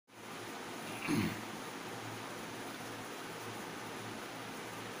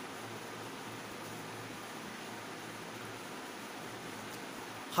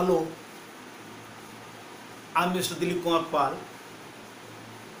Hello, I'm Mr. Dilip Kumar Pal,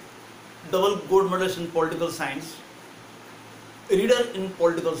 double gold medalist in political science, reader in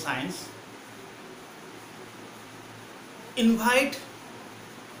political science. Invite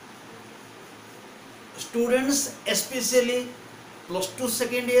students, especially plus 2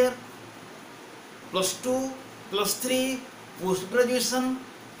 second year, plus 2, plus 3, post graduation,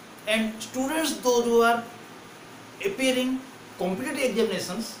 and students those who are appearing competitive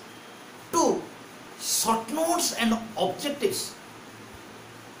examinations to short notes and objectives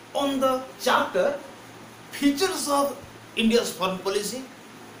on the chapter features of India's foreign policy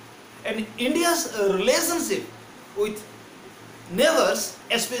and India's relationship with neighbors,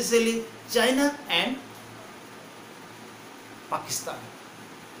 especially China and Pakistan.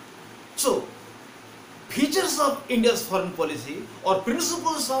 So, features of India's foreign policy or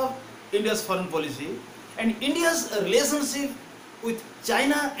principles of India's foreign policy and India's relationship with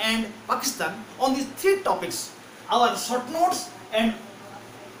China and Pakistan, on these three topics, our short notes and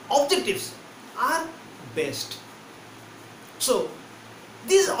objectives are based. So,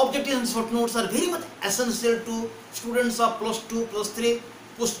 these objectives and short notes are very much essential to students of plus 2, plus 3,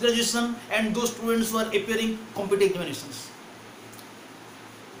 post graduation, and those students who are appearing competitive examinations.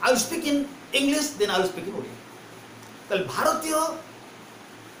 I will speak in English, then I will speak in Odia. তাহলে ভারতীয়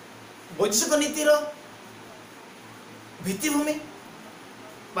বৈদেশিক নীতির ভিত্তিভূমি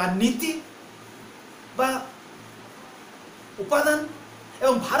বা নীতি বা উপাদান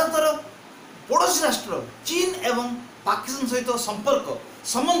এবং ভারতর পড়োশী রাষ্ট্র চীন এবং পাকিস্তান সহিত সম্পর্ক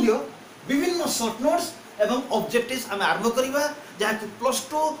সম্বন্ধীয় বিভিন্ন শর্ট নোটস এবং অবজেক্টিভস আমি আরম্ভ করিবা যাহাকি প্লস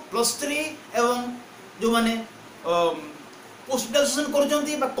 2 প্লস 3 এবং ଯେଉଁମାନେ পোস্ট গ্রাজুয়েশন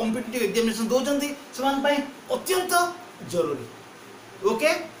করুଛନ୍ତି বা কম্পিটিটিভ এক্সামিনেশন দଉଛନ୍ତି সেমান ପାଇଁ অত্যন্ত জরুরি।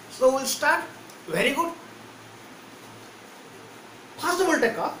 ওকে, so will start. Very good. First of all,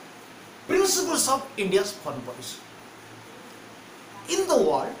 take up principles of India's foreign policy. In the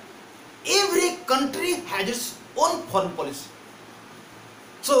world, every country has its own foreign policy.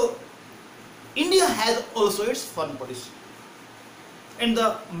 So, India has also its foreign policy. And the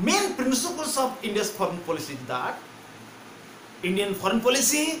main principles of India's foreign policy is that Indian foreign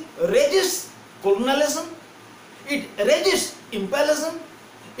policy resists colonialism, it resists imperialism,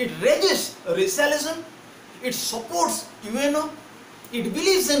 it resists racialism, it supports UNO, it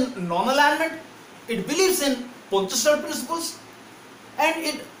believes in non-alignment, it believes in Panchashara principles, and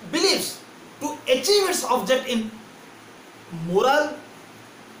it believes to achieve its object in moral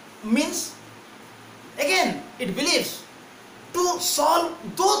means. Again, it believes to solve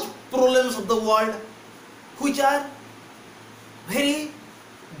those problems of the world which are very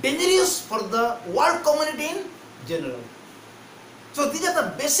dangerous for the world community in general. So these are the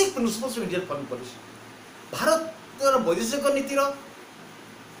basic principles of Indian foreign policy. भारतर वैदेशिक नीतिर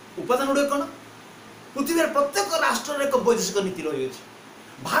उपादान गुड़े कौन? पृथ्वी प्रत्येक राष्ट्र एक वैदेशिक नीति रही है।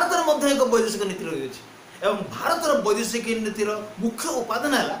 भारत एक वैदेशिक नीति रही है एवं भारतर वैदेशिक नीतिर मुख्य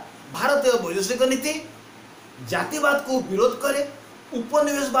उपादान है भारतीय वैदेशिक नीति जातिवाद को विरोध करे,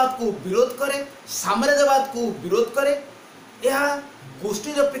 उपनिवेशवाद को विरोध करे, साम्राज्यवाद को विरोध करे, यह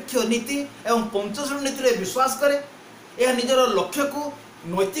गोष्ठीनिरपेक्ष नीति एवं पंचशील नीति विश्वास करे, यह निजर लक्ष्य को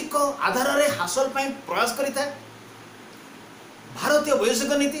नैतिक आधार रे हासिल पाई प्रयास करिता। भारतीय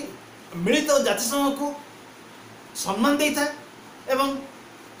वैदेशिक नीति मिलित जातिसंघ को सम्मान देता एवं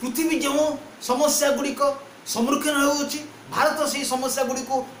पृथ्वी जो समस्या गुड़िक सम्मुखीन होउछि भारत से समस्या गुड़ी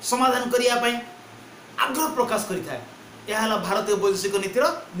को समाधान करिया पाई आग्रह प्रकाश करिता। यह है भारतीय वैदेशिक नीतिर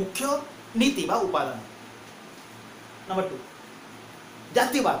मुख्य नीति बा उपादान। नंबर 2,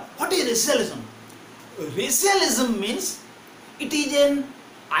 जातिवाद। What is रेशियलिज्म? Racialism means it is an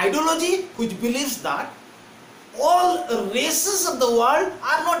ideology which believes that all races of the world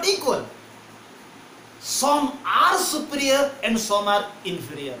are not equal. Some are superior and some are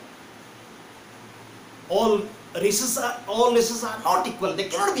inferior. All races are not equal. They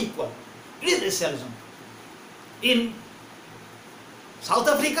cannot be equal. It is racialism. In South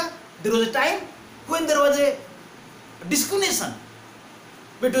Africa, there was a time when there was a discrimination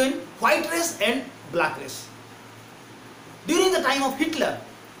between white race and black race. During the time of Hitler,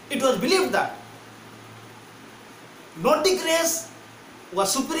 it was believed that Nordic race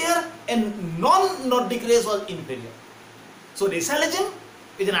was superior and non-Nordic race was inferior. So racialism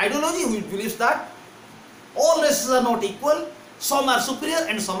is an ideology which believes that all races are not equal, some are superior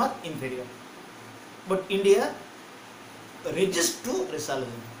and some are inferior. But India resists to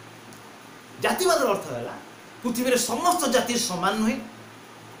racialism. जातिवाद अर्थ है पृथ्वी समस्त जाति समान नुहे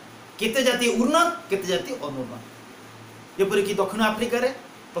केते जाति उन्नत केते जाति अनुन्नत जेपरि कि दक्षिण आफ्रिका रे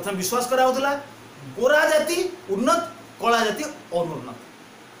प्रथम विश्वास करा होतला गोरा जाति उन्नत कला जाति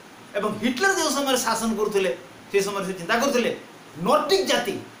अनुन्नत एवं हिटलर जो समय शासन करुले से समय से चिंता करुले नॉर्डिक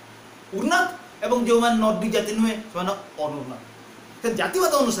जाति उन्नत एवं जो मान नॉर्डिक जाति नुहे से अनुन्नत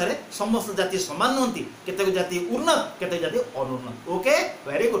जातिवाद अनुसार समस्त जाति समान नुहति केतेक जाति उन्नत केतेक जाति अनुन्नत ओके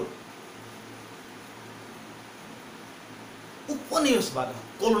वेरी गुड उपनिवेशवाद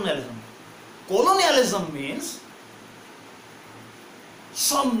colonialism means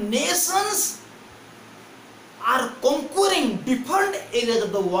some nations are conquering different areas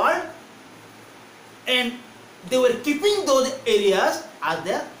of the world and they were keeping those areas as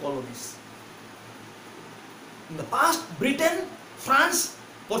their colonies. In the past, Britain, France,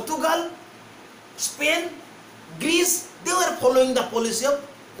 Portugal, Spain, Greece, they were following the policy of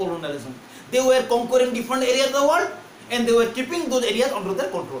colonialism. They were conquering different areas of the world and they were keeping those areas under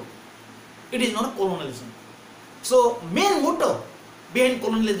their control. It is not colonialism. So, main motto behind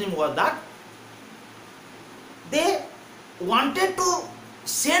colonialism was that they wanted to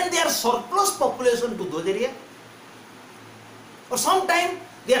send their surplus population to those areas, or sometimes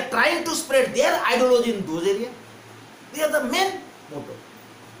they are trying to spread their ideology in those areas. They are the main motto.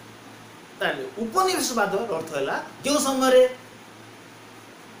 ताले उपनिवेशवाद अर्थ है जो समय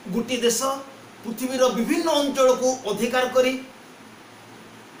गोटे देश पृथ्वीर विभिन्न अंचल को अधिकार करी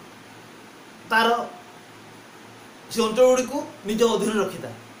तार से अंचल गुड़ी को निज अधीन रखी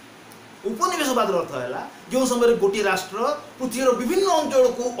था। उपनिवेशवाद अर्थ है जो समय गोटे राष्ट्र पृथ्वीर विभिन्न अंचल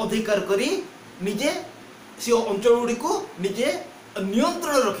को अधिकार करी निजे से अंचल गुड़ी को निजे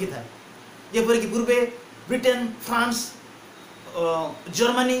नियंत्रण रखी था। जेपरिक पूर्वे Britain, France,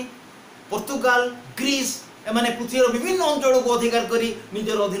 Germany, Portugal, Greece एमाने पृथ्वीर विभिन्न अंचल को अधिकार करी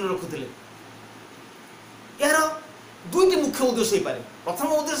निजर अधीन रखुले। यार दुईटी मुख्य उद्देश्य हो पारे। प्रथम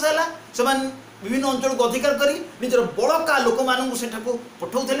उद्देश्य है से विभिन्न अंचल को अधिकार करी निजर बड़का लोक मानू से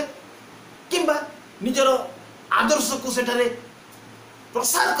पठाउले किंबा निजर आदर्श को सेठारे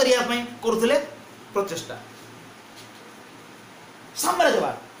प्रसार करने करुले प्रचेष्टा।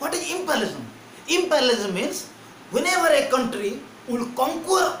 साम्राज्यवाद, what is imperialism? Imperialism means whenever a country will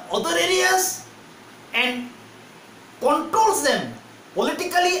conquer other areas and controls them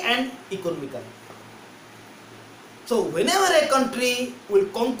politically and economically. So whenever a country will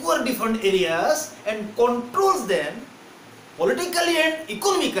conquer different areas and controls them politically and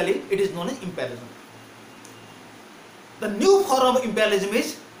economically, it is known as imperialism. The new form of imperialism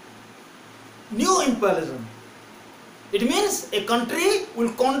is new imperialism. It means a country will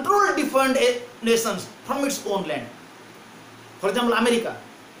control different nations from its own land. For example, America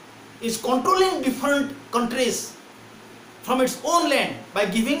is controlling different countries from its own land by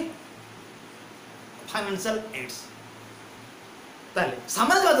giving financial aids. ताले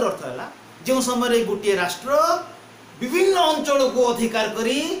साम्राज्यवाद अर्थ है जो समय गोटे राष्ट्र विभिन्न अंचल को अधिकार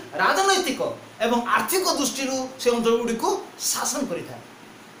करी राजनैतिक एवं आर्थिक दृष्टि से अंचल गुड़ी को शासन करिथा।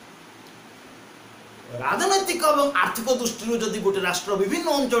 राजनैतिक और आर्थिक दृष्टि जदि गोटे राष्ट्र विभिन्न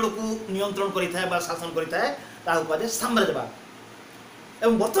अंचल को नियंत्रण करिथा शासन करिथा ताकू कहुए साम्राज्यवाद।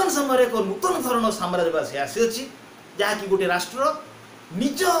 एवं वर्तमान समय एक नूतन धरण साम्राज्यवाद से आसी जहाँकि गोटे राष्ट्र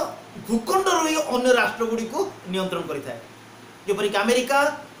निज भूखंड रही अन्य राष्ट्र गुड़ी को नियंत्रण करिथा। जेपरिक अमेरिका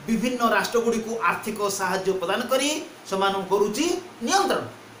विभिन्न राष्ट्र गुड़ी को आर्थिक साहाय्य प्रदान करी समान करुची नियंत्रण।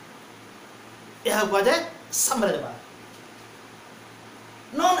 यह कहुए साम्राज्यवाद।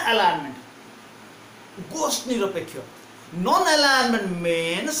 नॉन अलाइनमेंट, गोष्ठ निरपेक्ष। Non alignment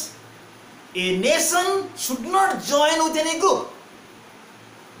means a nation should not join with any group.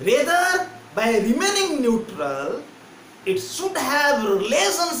 Rather, by remaining neutral, it should have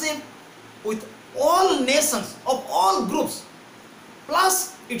relationship with all nations of all groups. Plus,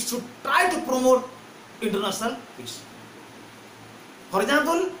 it should try to promote international peace. For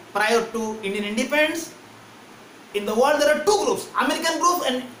example, prior to Indian independence, in the world there are two groups: American groups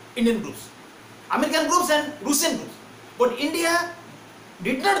and Indian groups. American groups and Russian groups. But India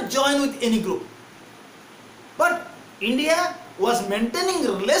did not join with any group. But India was maintaining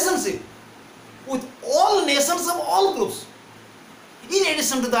relationship with all nations of all groups. In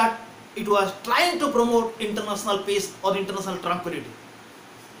addition to that, it was trying to promote international peace or international tranquility.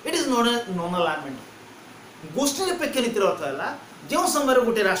 It is known as non-alignment. गोष्ठी निरपेक्ष नीति अर्थ है जो समय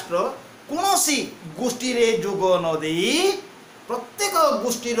गोटे राष्ट्र कौनसी गोष्ठी रे जोग न देई प्रत्येक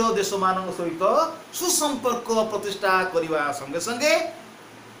गोष्ठीर देश मान सहित सुसंपर्क प्रतिष्ठा करने संगे संगे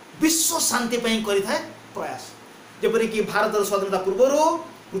विश्व शांति करिଥାଏ प्रयास। जेपरिक भारत स्वाधीनता पूर्व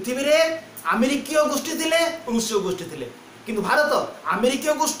पृथ्वी रे अमेरिकीय गोष्ठी थिले, रूसीय गोष्ठी थिले, किंतु भारत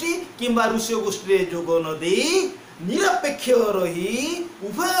अमेरिकीय गोष्ठी किंबा रूसीय गोष्ठी रे जोग न देई निरपेक्ष रही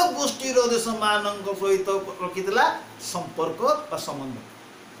उभय गोष्ठी देश मान सहित रखी संपर्क व संबंध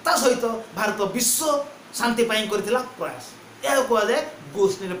ता सहित भारत विश्व शांति पाई करथिला प्रयास यह कह जाए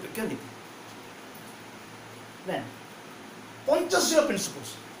गोष्ठी निरपेक्ष नीति। Panchsheel principles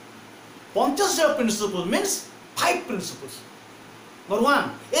means 5 principles. Number 1,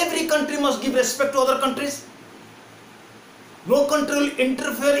 every country must give respect to other countries. No country will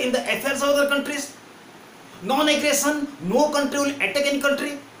interfere in the affairs of other countries. Non-aggression, no country will attack any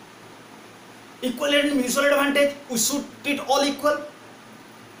country. Equality and mutual advantage, we should treat all equal.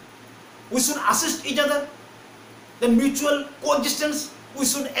 We should assist each other. Then mutual coexistence, we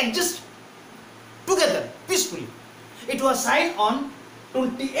should exist together peacefully. It was signed on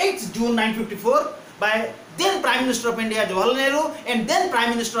 28th June 1954 by then Prime Minister of India Jawaharlal Nehru and then Prime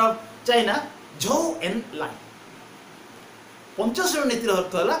Minister of China Zhou Enlai. Panchsheel नीतिर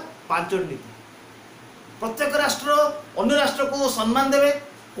अर्थ है 5 नीति। प्रत्येक राष्ट्र अन्य राष्ट्र को सम्मान देवे,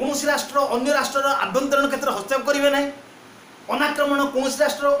 कौन राष्ट्र अन्य राष्ट्र आभ्यंतरण क्षेत्र में हस्तक्षेप करेंगे नहीं, अनाक्रमण कौन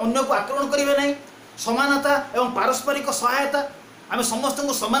राष्ट्र अन्य को आक्रमण करेंगे नहीं, समानता एवं पारस्परिक सहायता आम समस्त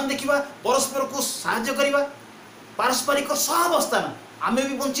को समान देखा, परस्पर को साहाय्य करवा, पारस्परिक सहावस्थान आम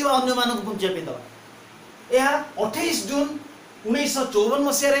भी बचा अन्य मानक बचाई दवा। यह 28 जून 1954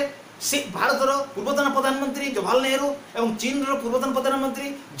 मसीह से भारतर पूर्वतन प्रधानमंत्री जवाहरलाल नेहरू एवं चीन पूर्वतन प्रधानमंत्री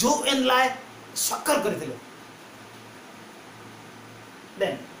झो एनलाय स्वाक्षर करते।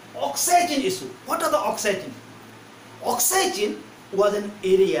 Then Oxygen issue. What are the oxygen? Oxygen was an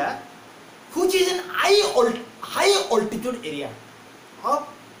area which is an high altitude area of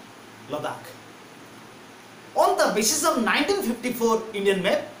Ladakh. On the basis of 1954 Indian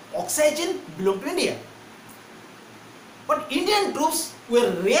map, Oxygen belonged to India. But Indian troops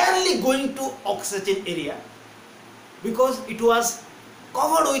were rarely going to Oxygen area because it was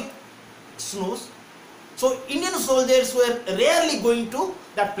covered with snows. So Indian soldiers were rarely going to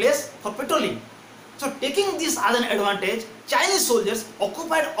that place for patrolling. So taking this as an advantage, Chinese soldiers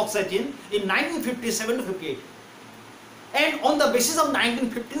occupied Oxygen in 1957 to 58. And on the basis of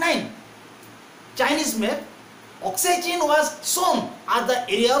 1959 Chinese map, Oxygen was shown as the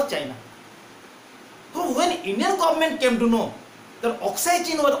area of China. So when Indian government came to know that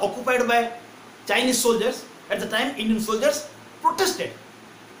Oxygen was occupied by Chinese soldiers, at the time Indian soldiers protested.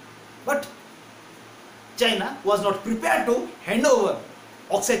 But China was not prepared to hand over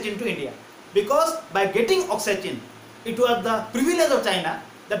Oxygen to India, because by getting Oxygen, it was the privilege of China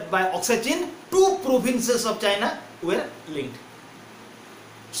that by Oxygen, 2 provinces of China were linked.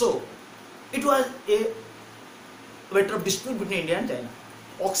 So it was a matter of dispute between India and China.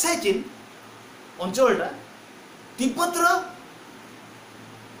 Oxygen अंचलटा तिब्बतर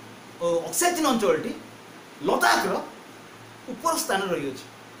Oxygen अंचलटी लद्दाखर ऊपर स्थान रही है,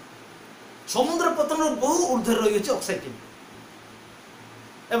 समुद्र पतन बहु ऊर्ध्व रही है Oxygen,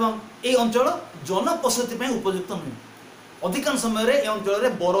 एवं ये अंचल जनबसति उपयुक्त नुहे। अधिकांश समय अंचल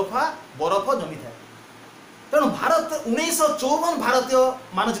बरफ जमी था। तेणु भारत 1954 भारतीय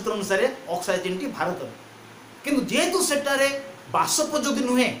मानचित्र अनुसार Oxygen टी भारत, किंतु जेहेतु सेटारे बासोपयोगी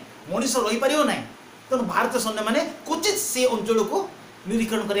नुहे, मनीष रही पार ना, तेणु भारतीय सैन्य मैंने क्वचित से अंचल को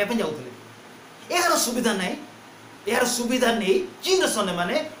निरीक्षण करने जाऊे। यार सुविधा ना, यार सुविधा नहीं चीन सैन्य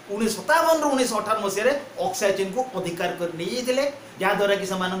मैंने 1957 ରୁ 1958 मसीह Oxygen को अधिकार कर नहीं जाते, जहाद्वारा कि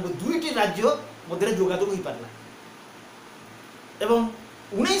दुईटी राज्य मध्य जोगाजोग हो पारा। एवं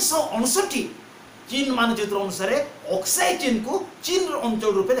 1959 चीन मानचित्र अनुसार Oxygen को चीन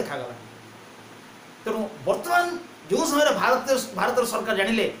अंचल रूपे देखागला। तेणु बर्तमान जो समय भारत सरकार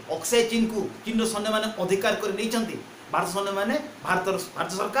जानिले Oxygen को चीन सैन्य मैंने अधिकार कर नहीं, भारत सैन्य मैंने भारत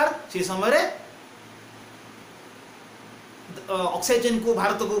सरकार से समय Oxygen को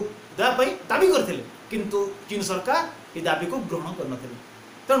भारत को देवाई दाबी करते, किंतु चीन सरकार ये दाबी को ग्रहण कर नथिले।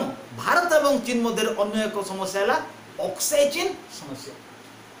 तेणु भारत और चीन मध्य अन्य एक समस्या है Oxygen समस्या।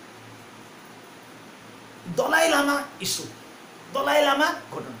 दलाई लामा इश्यू, दलाई लामा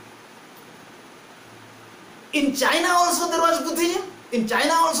घटना। In China also there was Buddhism. In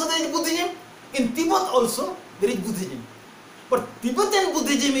China also there is Buddhism. In Tibet also there is Buddhism. But Tibetan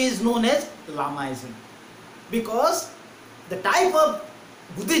Buddhism is known as Lamaism, because the type of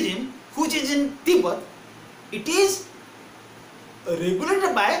Buddhism which is in Tibet, it is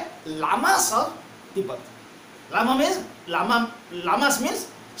regulated by Lamas of Tibet. Lamas means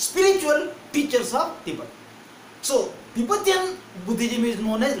spiritual teachers of Tibet. So Tibetan Buddhism is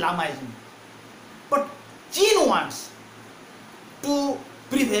known as Lamaism. But China wants to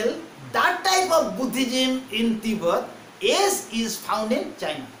prevail that type of Buddhism in Tibet as is found in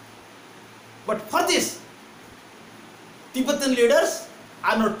China. But for this, Tibetan leaders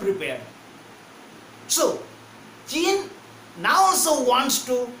are not prepared. So China now also wants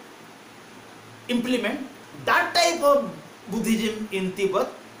to implement that type of Buddhism in Tibet,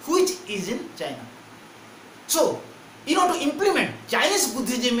 which is in China. So, in order to implement Chinese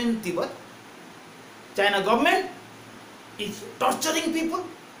Buddhism in Tibet, China government is torturing people.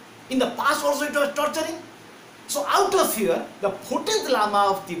 In the past also it was torturing. So out of fear, the 14th Lama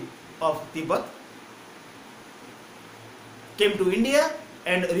of Tibet came to India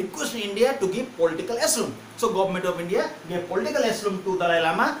and requested India to give political asylum. So government of India gave political asylum to Dalai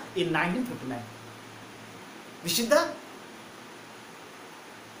Lama in 1959. This is the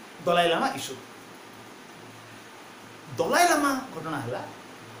Dalai Lama issue. Dalai Lama घटना है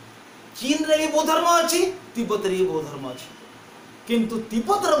चीन रे भी बौद्ध धर्म अच्छी तिब्बत रे भी बौद्ध धर्म अच्छी किंतु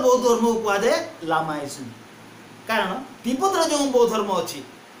तिब्बत रे बौद्ध धर्म को आदे लामाइज्म कारण तिब्बत रे जो बौद्ध धर्म अच्छी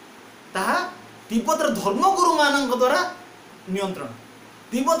ताहा तिब्बत रे धर्मगुरु मानक द्वारा नियंत्रण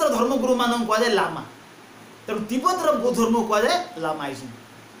तिब्बत रे धर्मगुरु मानक को आदे लामा तेणु तिब्बत रे बौद्ध धर्म को आदे लामाइज्म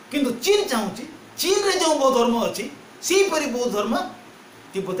किंतु चीन चाहूची चीन रे जो बौद्ध धर्म अच्छी सी परि बौद्ध धर्म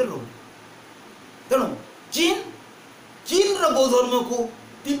तिब्बत रे रहू तेणु चीन रो बौद्ध धर्म को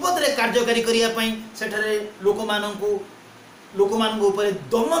तिब्बत रे कार्यकारी करिया पई सेठारे लोक मानन ऊपर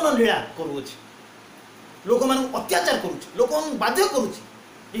दमन लीला करूछि लोक मान अत्याचार करूछि लोक मान बाध्य करूछि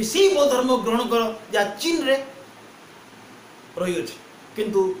ई सी बौद्ध धर्म ग्रहण कर या चीन रे रही अछि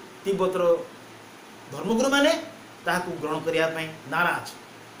किंतु तिब्बत रो धर्मगुरु माने ताहाकू ग्रहण करिया पई नाराज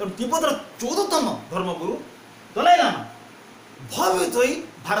तो तिब्बत रो 14तम धर्मगुरु दलाई लामा भयभीत होई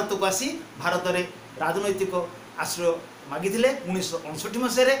भारत को आसी भारत रे राजनैतिक आश्रय मागिथिले 1969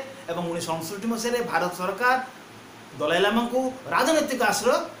 मसीह एवं 1969 मसीह भारत सरकार दलाई लामा को राजनैतिक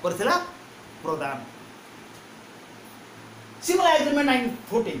आश्रय करथिला प्रदान सिमला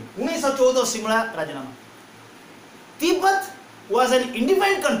एग्रीमेंट 1914 सिमला राजीनामा Tibet was an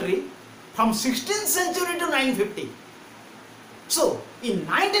independent country from 16th century to 950 so in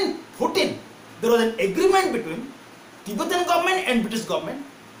 1914 there was an agreement between Tibetan government and British government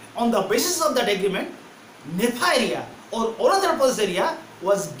on the basis of that agreement Nepha area or Arunachal Pradesh area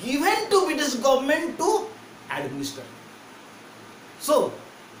was given to British government to administer. So,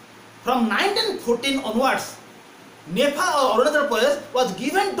 from 1914 onwards, Nepha or Arunachal Pradesh was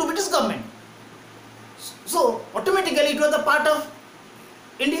given to British government. So, automatically it was a part of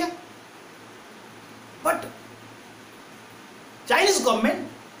India. But Chinese government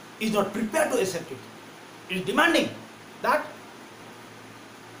is not prepared to accept it. It is demanding that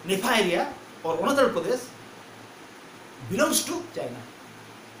Nepha area or Arunachal Pradesh belongs to China.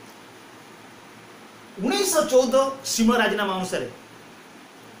 1914 सिमला राजीनामा अनुसार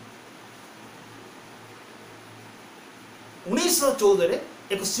 1914 रे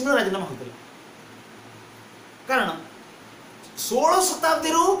एक सिमला राजीनामा होइतला कारण 16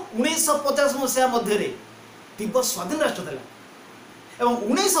 शताब्दी रु 1950 मसीहा मध्य रे तिब्बत स्वाधीन राष्ट्र था एवं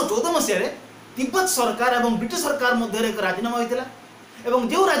 1914 मसीहा रे तिब्बत सरकार एवं ब्रिटिश सरकार मध्य रे एक राजीनामा होइतला एवं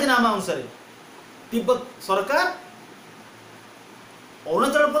जो राजीनामा अनुसार तिब्बत सरकार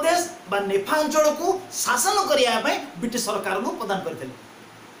अरुणाचल प्रदेश बा नेफा अंचल को शासन करने ब्रिटिश सरकार को प्रदान करते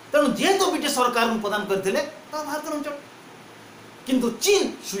तेणु जेहेतु ब्रिटिश सरकार को प्रदान करते भारत अंचल किंतु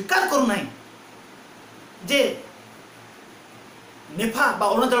चीन स्वीकार करूना जे नेफा बा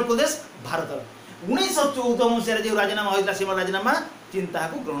अरुणाचल प्रदेश भारत 1914 मसीह जो राजीनामा होता सीमा राजीनामा चीन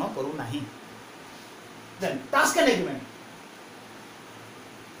ताहाकू ग्रहण करूना Tashkent agreement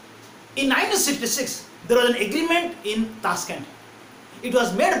in 1966 there was an agreement in Tashkent. It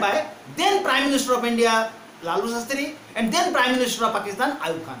was made by then Prime Minister of India Lalu Shastri and then Prime Minister of Pakistan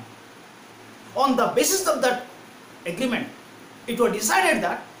Ayub Khan. On the basis of that agreement, it was decided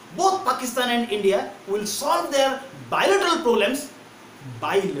that both Pakistan and India will solve their bilateral problems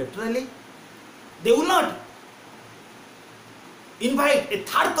bilaterally. They will not invite a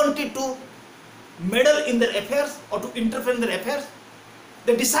third country to meddle in their affairs or to interfere in their affairs.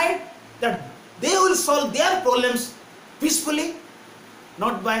 They decide that they will solve their problems peacefully,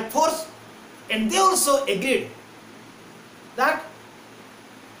 not by force, and they also agreed that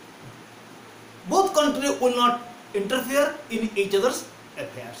both countries will not interfere in each other's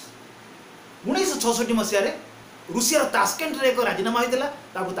affairs. 1966 Masih Russia Tashkent रे एक राजीनामा होइतला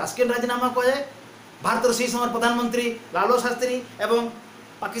ताकू तास्केंट राजीनामा कहे भारत से समय प्रधानमंत्री लालू शास्त्री एवं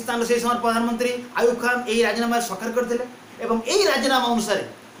पाकिस्तान से समय प्रधानमंत्री आयुब खान यही राजीनामा स्वाक्षर करते एवं यही राजीनामा अनुसार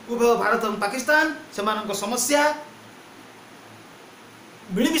उभय भारत और पाकिस्तान से समस्या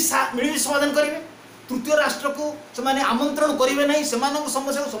मिली समाधान करेंगे तृतीय राष्ट्र को से आमंत्रण करेंगे नहीं समस्या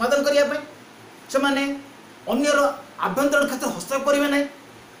को समाधान करने से अन्यर आभ्यंतरण क्षेत्र हस्तक्षेप करेंगे नहीं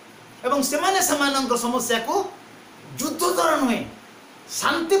एवं से समस्या को युद्ध द्वारा नुहे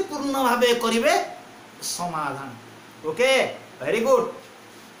शांतिपूर्ण भाव करेंगे समाधान. Okay, very good.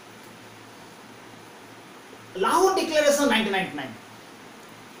 Lahore Declaration 1999.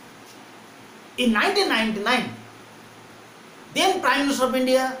 In 1999, then Prime Minister of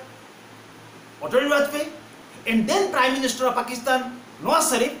India, Atal Bihari Vajpayee, and then Prime Minister of Pakistan, Nawaz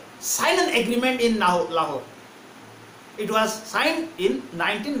Sharif, signed an agreement in Lahore. It was signed in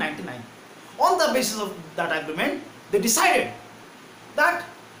 1999. On the basis of that agreement, they decided that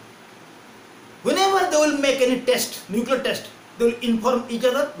whenever they will make any test, nuclear test, they will inform each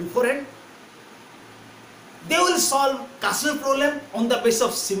other beforehand. They will solve Kashmir problem on the basis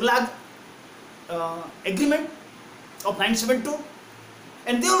of Simla agreement of 1972,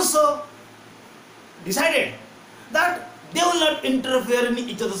 and they also decided that they will not interfere in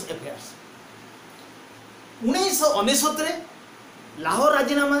each other's affairs. 1999 Lahore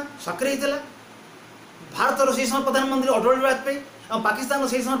राजीनामा सक्रिय होता भारत से समय प्रधानमंत्री अटल बिहारी वाजपेयी और पाकिस्तान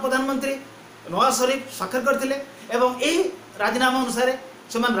से समय प्रधानमंत्री नवाज शरीफ स्वाक्षर करते राजीनामा अनुसार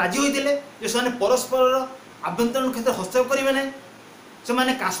से राजी होते से परस्पर आभ्यंतरण क्षेत्र हस्तक्षेप करेंगे ना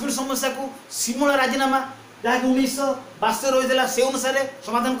से काश्मीर समस्या को सिमला राजीनामा जहाँकि 1962 रही है से अनुसार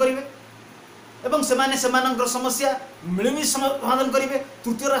समाधान करेंगे एवं से समस्या मिलमिश समाधान करेंगे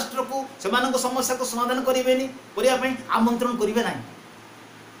तृतीय राष्ट्र को समस्या को समाधान करेंगे आमंत्रण करेंगे ना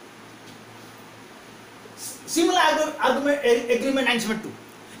Simla agreement 1972.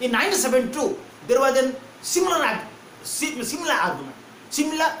 In 1972, there was a similar agreement. Simla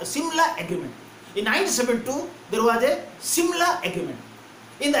agreement. In 1972, there was a Simla agreement.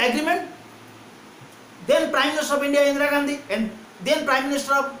 In the agreement, then Prime Minister of India Indira Gandhi and then Prime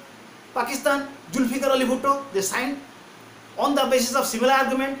Minister of Pakistan Zulfikar Ali Bhutto, they signed. On the basis of similar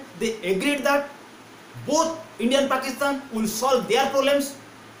agreement, they agreed that both India and Pakistan will solve their problems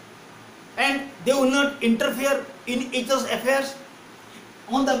and they will not interfere in each other's affairs.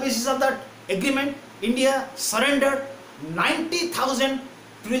 On the basis of that agreement, India surrendered 90,000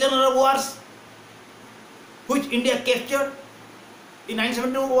 prisoner of wars which India captured in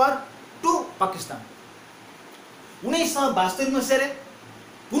 1972 war to Pakistan. 1972 मसीह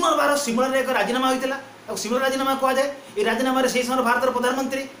पुनर्बार सिमला एक राजीनामा होता है सिमला राजीनामा कह जाए ये राजीनामा से समय भारत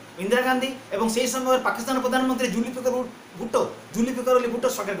प्रधानमंत्री इंदिरा गांधी और से समय पाकिस्तान प्रधानमंत्री जुल्फिकार अली भुट्टो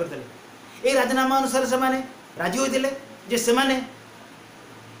स्वाक्षर करते ये राजीनामा अनुसार से राजी होते से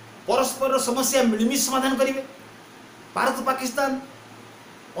परस्पर समस्या मिलमिश समाधान करेंगे भारत पाकिस्तान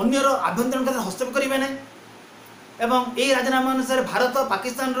अन्यर आभ्यंतरण क्षेत्र हस्तक्षेप करेंगे ना एवं ये राजीनामा अनुसार भारत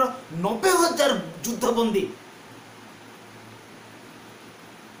पाकिस्तान 90,000 युद्धबंदी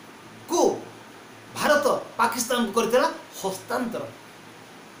को भारत पाकिस्तान को करते हस्तांतर.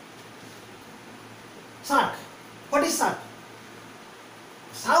 SAARC. What is SAARC?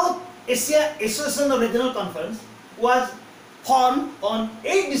 South Asia Association of Regional Conference was formed on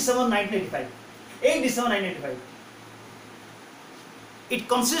 8 December 1985. 8 December 1985. It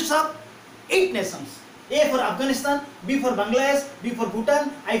consists of 8 nations. A for Afghanistan, B for Bangladesh, B for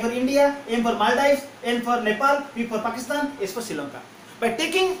Bhutan, I for India, M for Maldives, N for Nepal, P for Pakistan, S for Sri Lanka. By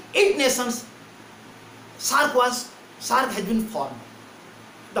taking 8 nations, SAARC has been formed.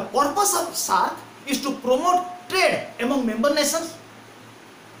 The purpose of SAARC is to promote trade among member nations.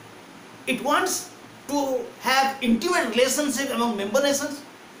 It wants to have intimate relationship among member nations,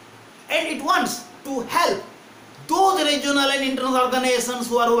 and it wants to help those regional and international organizations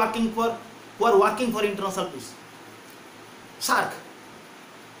who are working for international peace. SAARC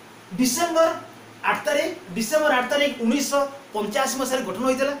December 8 तारीख 1985 मसीह गठन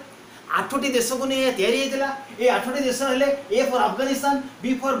होता 8टी देश को नहीं तैयारी होता ये 8टी देश हेले A for Afghanistan,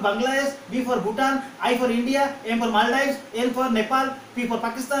 B for Bangladesh, B for Bhutan, I for India, M for Maldives, N for Nepal, P for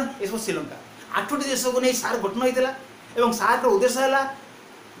Pakistan, S for Sri Lanka. 8टी देश को नहीं SAARC गठन होता एवं SAARC उद्देश्य है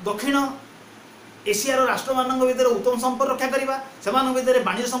दक्षिण एशियार राष्ट्र मान भर उत्तम संपर्क रक्षा करवा से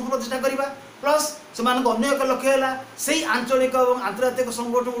वाणिज्य संपर्क प्रतिष्ठा करवा प्लस से अन्य एक लक्ष्य है से आंचलिक और आंतर्जातिक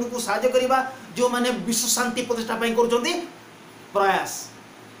संगठन गुड़ी को साहाय्य करवा जो मैंने विश्व शांति प्रतिष्ठा कर प्रयास.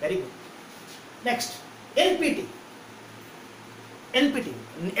 Very good. Next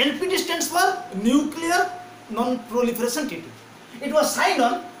NPT stands for Nuclear Non-Proliferation Treaty. It was signed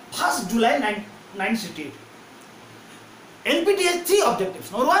on 1st July 1968. NPT has 3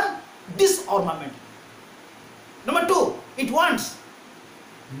 objectives. Number 1, disarmament. Number 2, it wants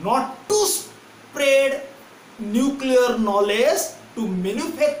not to spread nuclear knowledge to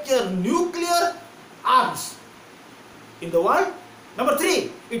manufacture nuclear arms in the world. Number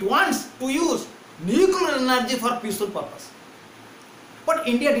 3, it wants to use nuclear energy for peaceful purpose. But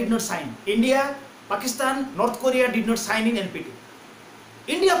India did not sign. India, Pakistan, North Korea did not sign in NPT.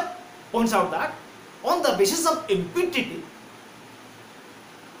 India points out that on the basis of NPT,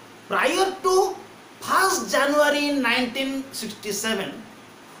 prior to 1st January 1967,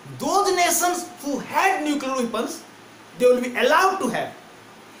 those nations who had nuclear weapons, they will be allowed to have.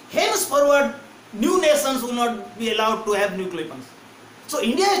 Henceforward, new nations will not be allowed to have nuclear weapons. So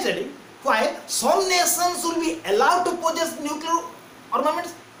India is studying why some nations will be allowed to possess nuclear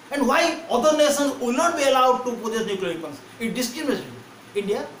armaments and why other nations will not be allowed to possess nuclear weapons. It discriminates.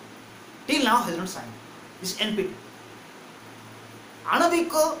 India till now has not signed this NPT.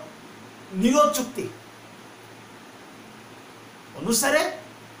 आणविक निरोध चुक्ति अनुसार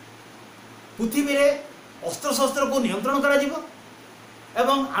पृथ्वी में अस्त्र शस्त्र को नियंत्रण करा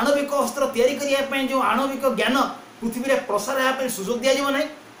एवं आणविक अस्त्र तैयारी करने जो आणविक ज्ञान पृथ्वी में प्रसार होगा सुजोग दिज्व ना।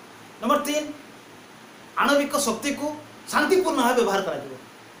 नंबर 3, आणविक शक्ति को शांतिपूर्ण भाव व्यवहार करा।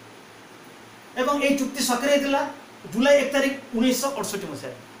 ये चुक्ति स्वाक्षर जुलाई 1 तारिख 1968 मसीह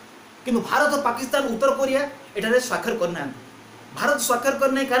कि भारत पाकिस्तान उत्तर कोरिया एठारे स्वाक्षर करना। भारत स्वाक्षर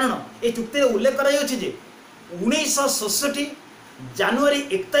करने कारण ये चुक्ति उल्लेख कर 1967 जनवरी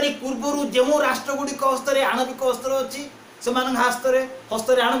 1 तारिख पूर्व जो राष्ट्रगुड़िक हस्तर आणविक अस्त्र अच्छी से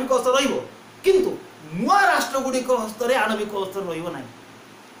हस्तर आणविक अस्त्र रु नुआ राष्ट्रगुड़िक हस्तर आणविक अस्त्र रहा।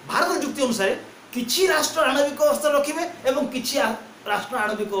 भारत चुक्ति अनुसार किछि राष्ट्र आणविक अस्त्र रखिबे एवं किछि राष्ट्र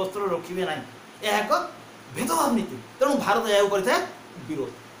आणविक अस्त्र रखिबे ना। यह एक भेदभाव नीति, तेणु भारत यह करता है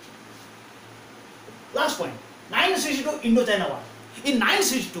विरोध। Last point, 1962 Indo China war. In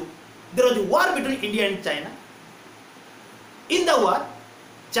 1962 there was a war between India and China. In the war,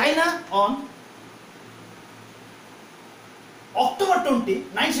 China on October 20,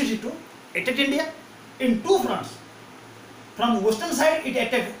 1962 attacked India in two fronts. From western side it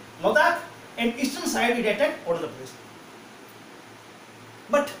attacked Ladakh and eastern side it attacked Arunachal Pradesh.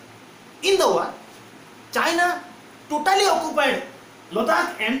 But in the war, China totally occupied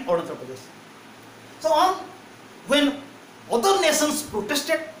Ladakh and Arunachal Pradesh. So when other nations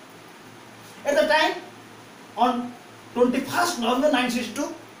protested at the time, on 21st November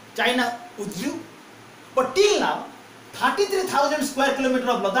 1962, China withdrew. But till now, 33,000 square kilometers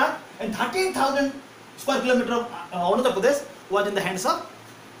of Ladakh and 38,000 square kilometers of Arunachal Pradesh were in the hands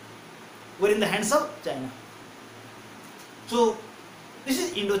of China. So this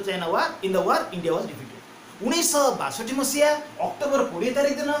is Indo-China war. In the war, India was defeated. 1962 मसीहा October 20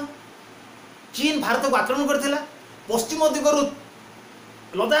 तारिख दिन चीन भारत को आक्रमण करथिला। पश्चिम दिगरु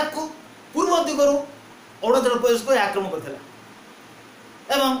लद्दाख को, पूर्व दिगरु अरुणाचल प्रदेश को आक्रमण करथिला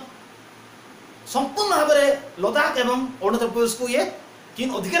एवं संपूर्ण भाव में लद्दाख एवं अरुणाचल प्रदेश को ये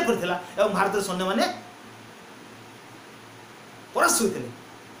चीन अधिकार करथिला एवं भारतीय सैन्य माने परास्त होइथिले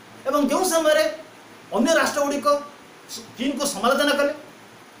एवं जो समय अन्य राष्ट्रगुड़िक चीन को समालोचना कले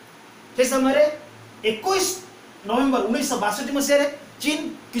से समय 21 नवेम्बर 1962 मसीह चीन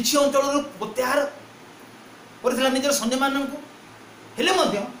किछि अंचल प्रत्याहार करथिला निजर सैन्य माननकु। हेले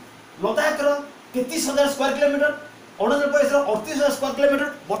मध्य लद्दाख रो 33,000 स्क्वायर किलोमीटर, अरुणाचल प्रदेश रो 38,000 स्क्वायर किलोमीटर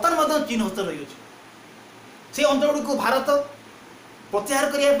बर्तमान मध्य चीन हस्त रही अछि। से अंचल को भारत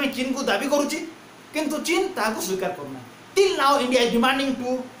प्रत्याहार करिया पे चीन को दाबी करूछि किंतु चीन ताको स्वीकार करना। Till now India is demanding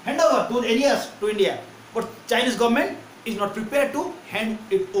to hand over those areas to India, but Chinese government is not prepared to hand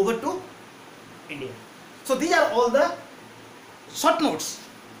it over to India. So these are all the short notes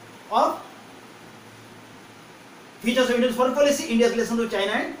of features of India's foreign policy, India's relation to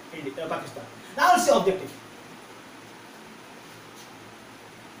China and Pakistan. Now let's see objective.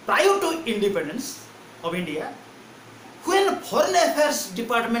 Prior to independence of India, when Foreign Affairs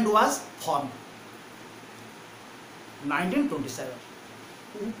Department was formed, 1927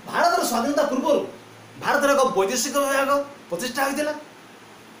 Bharat स्वाधीनता पूर्व भारत वैदेशिक विभाग प्रतिष्ठा होता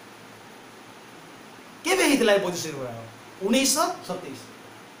केबे होता वैदेशिक विभाग 1927।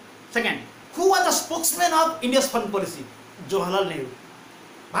 Second, who was the spokesman of India's foreign policy? Jawaharlal Nehru.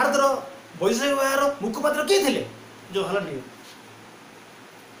 Bharat वैदेशिक विभाग मुखपात्र किए थे? Jawaharlal Nehru.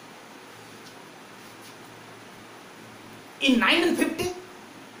 In 1950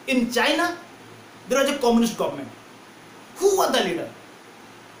 in China there was a communist government. Who was the leader?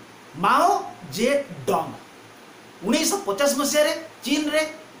 Mao Zedong। 1950 मसीह चीन रे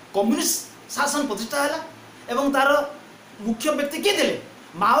कम्युनिस्ट शासन प्रतिष्ठा है एवं तार मुख्य व्यक्ति किए थे?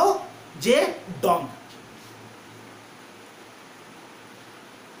 माओ जेडोंग।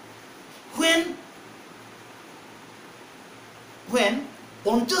 When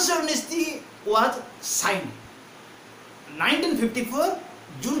Panchashara नीति was signed 1954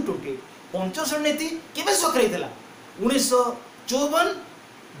 जून 28, पंचशर नीति केबे स्वाक्षर होता? 1954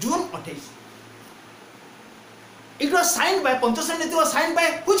 जून 28। It was signed by पंचशर नीति was signed by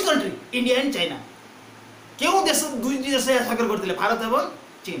which country? India and China। क्यों देश दुई देश स्वाक्षर करते? भारत एवं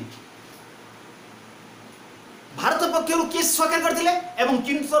चीन। भारत पक्षर किस स्वाक्षर करते एवं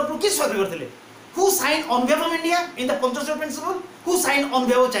चीन तरफ किस स्वाक्षर करते? Who signed on behalf of India in the Panchashara Principle? Who signed on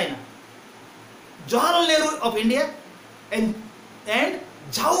behalf of China? Jawaharlal Nehru of India and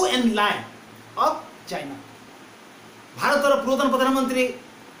Zhou Enlai of China. भारतर पूर्वतन प्रधानमंत्री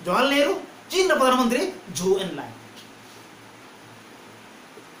जवाहरलाल नेहरू, चीन प्रधानमंत्री झू एनलाई.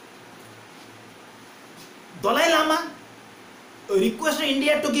 Dalai Lama requested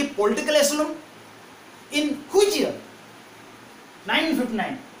India to give political asylum in which year?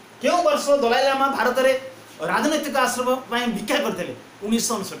 1959. क्यों वर्ष दलाई लामा भारत रे राजनीतिक आश्रय ପାଇଁ ଭିକ୍ଷା କରିଥିଲେ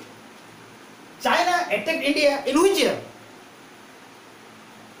 1959. China attacked India in which year?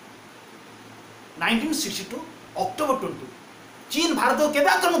 1962 October 20. चीन भारत को केबे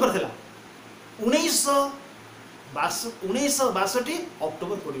आक्रमण करथिला? 1962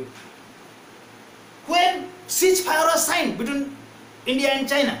 October 20. When ceasefire was signed between India and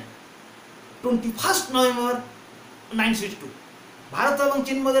China? 21st November 1962. Bharat और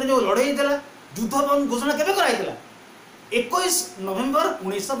चीन मध्य जो लड़ाई थी युद्ध बंद घोषणा केबे कराइला? 21 नवेम्बर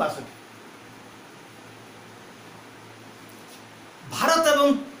 1962. भारत और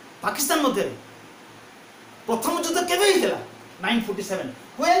पाकिस्तान मध्य प्रथम युद्ध केबे हिला? 1947.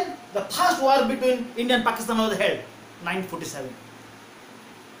 When the first war between India and Pakistan was held? 1947.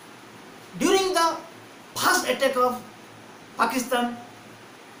 During the first attack of Pakistan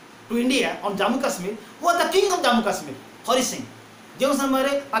to India on Jammu Kashmir, who was the king of Jammu Kashmir? Hari Singh. जो समय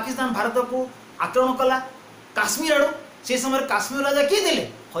पाकिस्तान भारत को आक्रमण कला काश्मीर आड़ से समय काश्मीर राजा किए थे?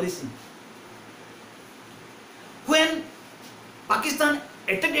 Hari Singh. When Pakistan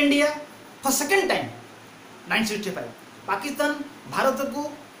attacked India for second time 1965, Pakistan Bharat को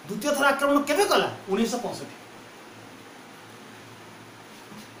द्वितीय थर आक्रमण केबे कला? 1965.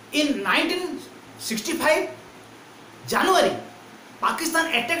 In 1965 January, Pakistan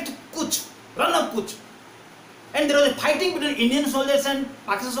attacked Kuch, run of Kuch. And there was a fighting between Indian soldiers and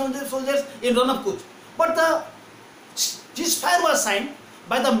Pakistan soldiers in run of Kuch. But the ceasefire was signed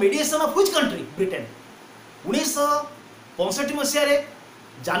by the mediation of which country? Britain. 1965 मसीह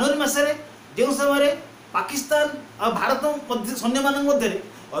जनवरी मसीह जो समय पाकिस्तान और भारत सैन्य मान मध्य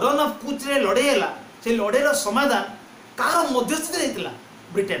run of Cooch रे लड़ाई है से लड़ाई समाधान कार मध्यस्थी होता?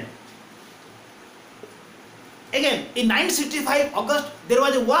 Britain. Again in 1965 August there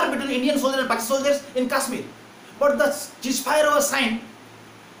was a war between Indian soldiers and Pakistan soldiers in Kashmir. But the ceasefire was signed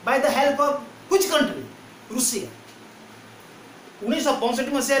by the help of which country? Russia.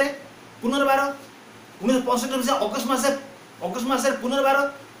 1965 मसीह पुनर्बार 1965 मसीह अगस्त मास पुनर्बार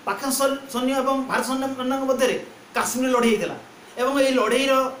पाकिस्तान सैन्य और भारत सैन्य मध्य काश्मीर लड़ाई होता एवं ये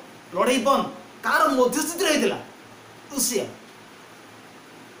लड़ाई बंद कार मध्यस्थी होता? रूसिया.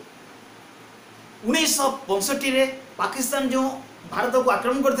 1965 पाकिस्तान जो भारत को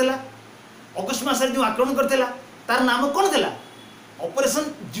आक्रमण करथिला अगस्त मास जो आक्रमण करथिला तार नाम कौन थिला? Operation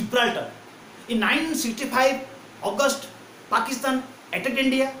Gibraltar. In 1965 August Pakistan attacked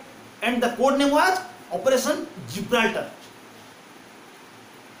India and the code name was Operation Gibraltar.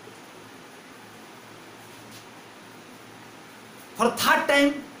 For third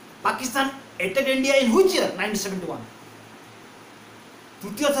time Pakistan attacked India in which year? 1971.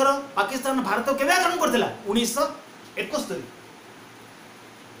 तृतीय थर पाकिस्तान भारत को केबे आक्रमण करथिला? 1971.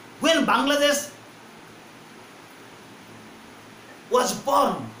 When Bangladesh was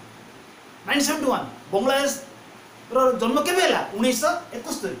born 1971, Bangladesh रो जन्म केबे हला?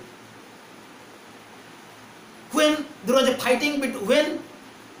 1971. When there was a fighting when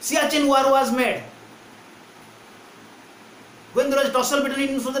Siachen war was made, when there was a tussle between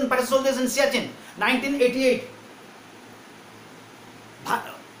Indian soldiers and Pakistan soldiers in Siachen 1988,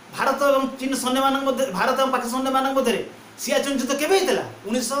 Bharat और चीन सैन्य मान मध्य भारत और पाकिस्तान सैन्य मान मध्य सियाचिन युद्ध केबे हितला?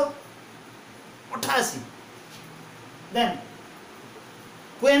 1988. Then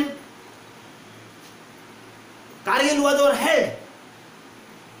when Kargil was held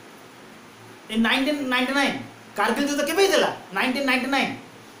in 1999, Kargil युद्ध केबे हितला? 1999.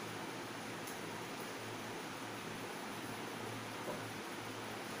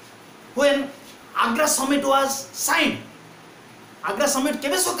 When Agra summit was signed, Agra summit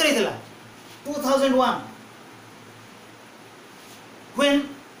केबे स्वीकार हितला? 2001. When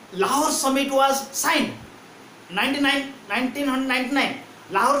Lahore summit was signed 1999,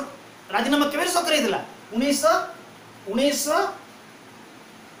 Lahore राजीनामा केबे स्वीकार हितला?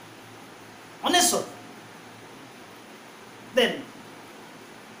 1999. Then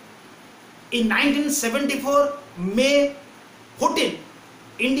in 1974 May 14,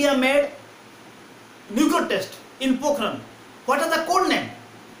 India made nuclear test in Pokhran. What are the code name?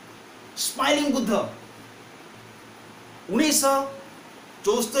 Smiling Buddha.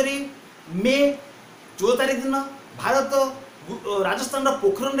 1974 May 14 दिन भारत राजस्थान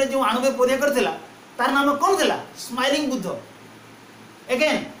पोखरण रे जो आणविक परीक्षा करथिला तार नाम कोन थिला smiling Buddha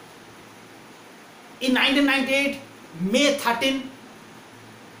again in 1998 May 13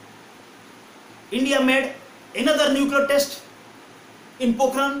 India made another nuclear test in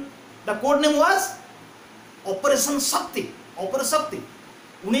Pokhran. The code name was Operation Shakti. Operation Shakti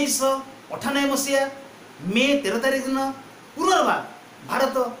 1998 मसीहा मे 13 तारिख दिन पुनर्बार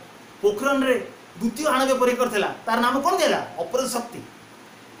भारत पोखरण रे द्वितीय आणविक परीक्षा करथिला तार नाम कोन देला ऑपरेशन शक्ति.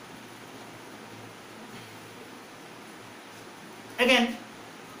 Again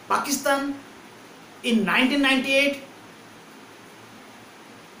Pakistan in 1998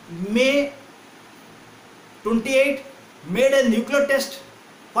 May 28 made a nuclear test.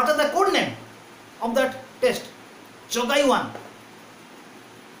 What is the code name of that test? Chogai 1.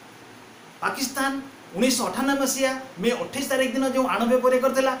 Pakistan 1998 मसीहा मे 28 तारिख दिन जो आणविक परीक्षा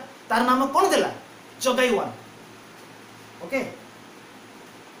करथिला तार नाम कोन देला Chagai 1. Okay,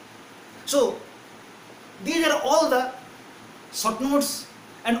 so these are all the short notes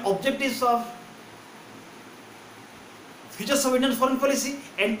and objectives of futures of Indian foreign policy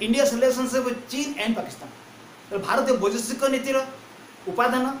and India's relationship with China and Pakistan. भारतीय वैदेशिक नीतिर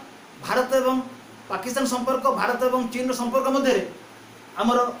उपादान भारत एवं पाकिस्तान संपर्क भारत एवं चीन संपर्क मध्य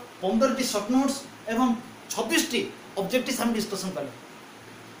आमर 15टी शॉर्ट नोट्स एवं 26टी ऑब्जेक्टिव्स हम डिस्कशन कले.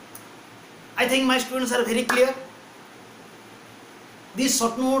 I think my students are very clear. These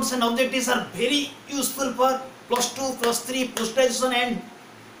short notes and objectives are very useful for +2, +3, post-graduation and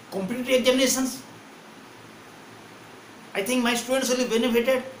competitive examinations. I think my students will be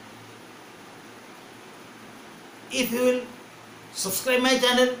benefited if you will subscribe my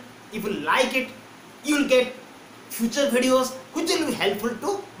channel. If you like it, you will get future videos which will be helpful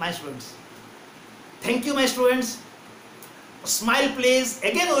to my students. Thank you my students. Smile please.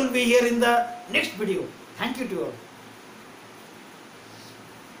 Again we will be here in the next video. Thank you to you all.